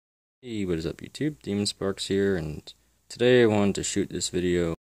Hey, what is up YouTube? Demon Sparks here, and today I wanted to shoot this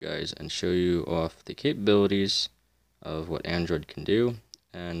video, guys, and show you off the capabilities of what Android can do,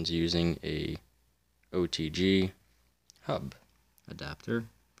 and using a OTG hub adapter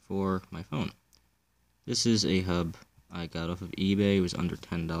for my phone. This is a hub I got off of eBay. It was under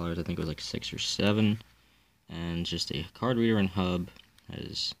 $10. I think it was like 6 or 7, and just a card reader and hub.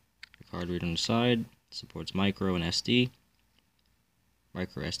 Has a card reader on the side, supports micro and SD.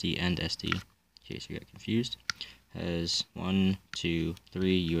 Micro SD and SD, in case you get confused. Has 1, 2,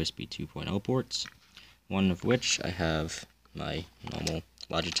 3 USB 2.0 ports, one of which I have my normal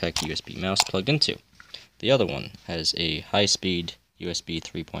Logitech USB mouse plugged into. The other one has a high-speed USB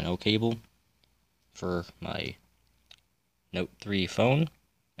 3.0 cable for my Note 3 phone,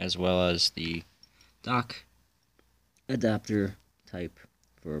 as well as the dock adapter type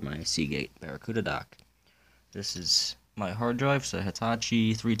for my Seagate Barracuda dock. This is my hard drive, so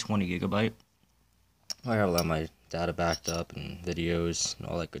Hitachi 320GB. I have a lot of my data backed up and videos and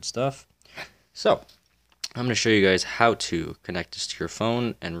all that good stuff. So, I'm going to show you guys how to connect this to your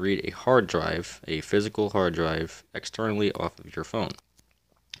phone and read a hard drive, a physical hard drive, externally off of your phone.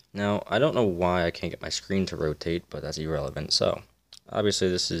 Now, I don't know why I can't get my screen to rotate, but that's irrelevant. So, obviously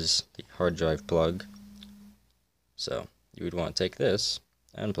this is the hard drive plug. So, you would want to take this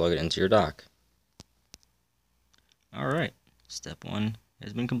and plug it into your dock. Alright, step 1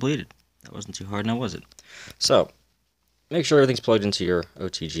 has been completed. That wasn't too hard now, was it? So, make sure everything's plugged into your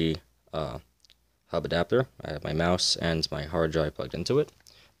OTG hub adapter. I have my mouse and my hard drive plugged into it.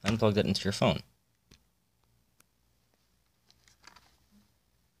 And plug that into your phone.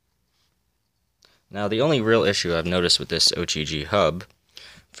 Now, the only real issue I've noticed with this OTG hub,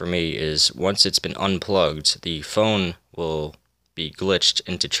 for me, is once it's been unplugged, the phone will be glitched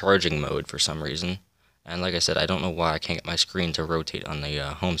into charging mode for some reason. And like I said, I don't know why I can't get my screen to rotate on the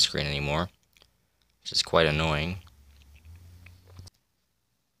home screen anymore, which is quite annoying.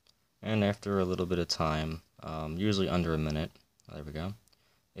 And after a little bit of time, usually under a minute, there we go,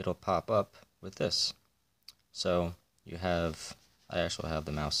 it'll pop up with this. So you have, I actually have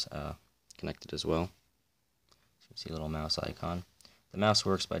the mouse connected as well. So you see a little mouse icon. The mouse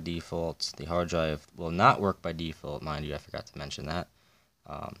works by default. The hard drive will not work by default, mind you, I forgot to mention that.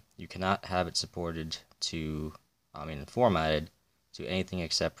 You cannot have it supported to, formatted to anything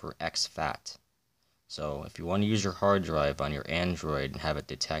except for ExFAT. So if you want to use your hard drive on your Android and have it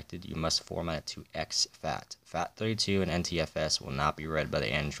detected, you must format it to ExFAT. FAT32 and NTFS will not be read by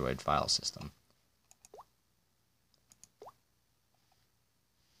the Android file system.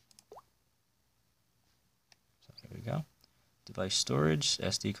 So here we go. Device storage,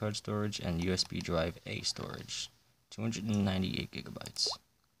 SD card storage, and USB drive A storage. 298GB.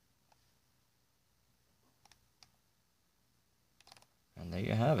 And there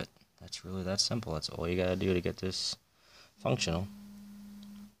you have it. That's really that simple. That's all you gotta do to get this functional.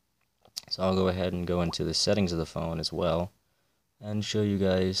 So I'll go ahead and go into the settings of the phone as well and show you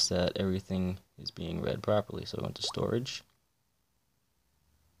guys that everything is being read properly. So I went to storage.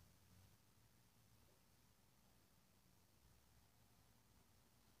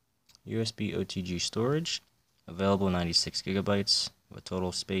 USB OTG storage. Available 96GB with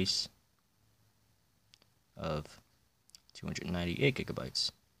total space of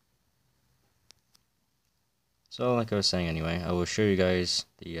 298GB. So like I was saying anyway, I will show you guys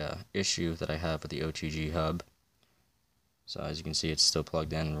the issue that I have with the OTG hub. So as you can see, it's still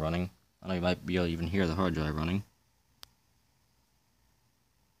plugged in and running. I know you might be able to even hear the hard drive running.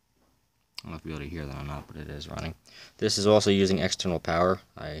 I don't know if you'll be able to hear that or not, but it is running. This is also using external power.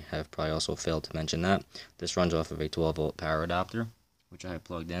 I have probably also failed to mention that. This runs off of a 12-volt power adapter, which I have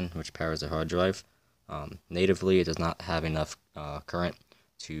plugged in, which powers the hard drive. Natively, it does not have enough current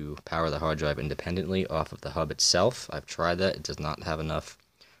to power the hard drive independently off of the hub itself. I've tried that. It does not have enough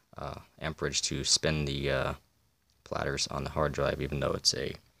amperage to spin the platters on the hard drive, even though it's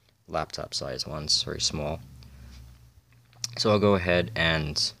a laptop size one. It's very small. So I'll go ahead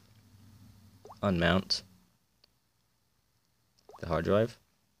and unmount the hard drive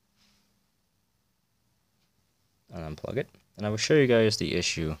and unplug it, and I will show you guys the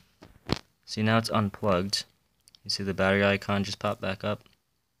issue. See, now it's unplugged. You see the battery icon just pop back up.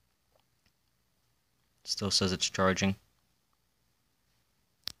 It still says it's charging,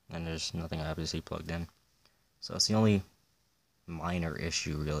 and there's nothing obviously plugged in. So it's the only minor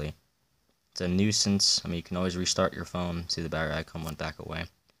issue really. It's a nuisance. You can always restart your phone. See, the battery icon went back away.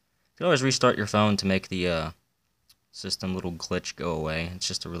 You can always restart your phone to make the system little glitch go away. It's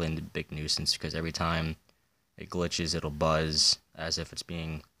just a really big nuisance because every time it glitches, it'll buzz as if it's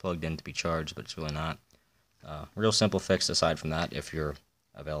being plugged in to be charged, but it's really not. Real simple fix aside from that. If your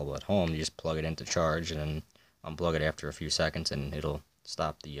available at home, you just plug it into charge and then unplug it after a few seconds, and it'll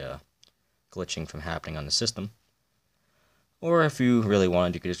stop the glitching from happening on the system. Or if you really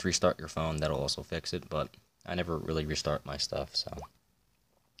wanted, you could just restart your phone. That'll also fix it, but I never really restart my stuff, so.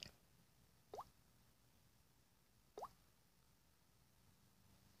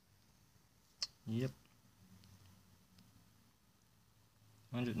 Yep.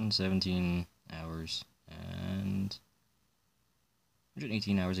 117 hours and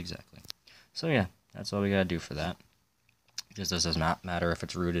 118 hours exactly. So yeah, that's all we gotta do for that. It just does not matter if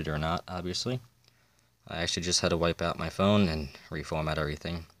it's rooted or not, obviously. I actually just had to wipe out my phone and reformat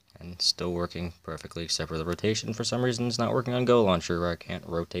everything, and it's still working perfectly except for the rotation. For some reason, it's not working on golauncher, where I can't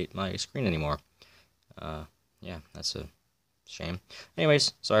rotate my screen anymore. Yeah, that's a shame.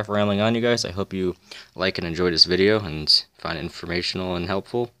 Anyways, sorry for rambling on, you guys. I hope you like and enjoy this video and find it informational and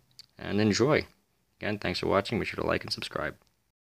helpful, and enjoy. Again, thanks for watching. Be sure to like and subscribe.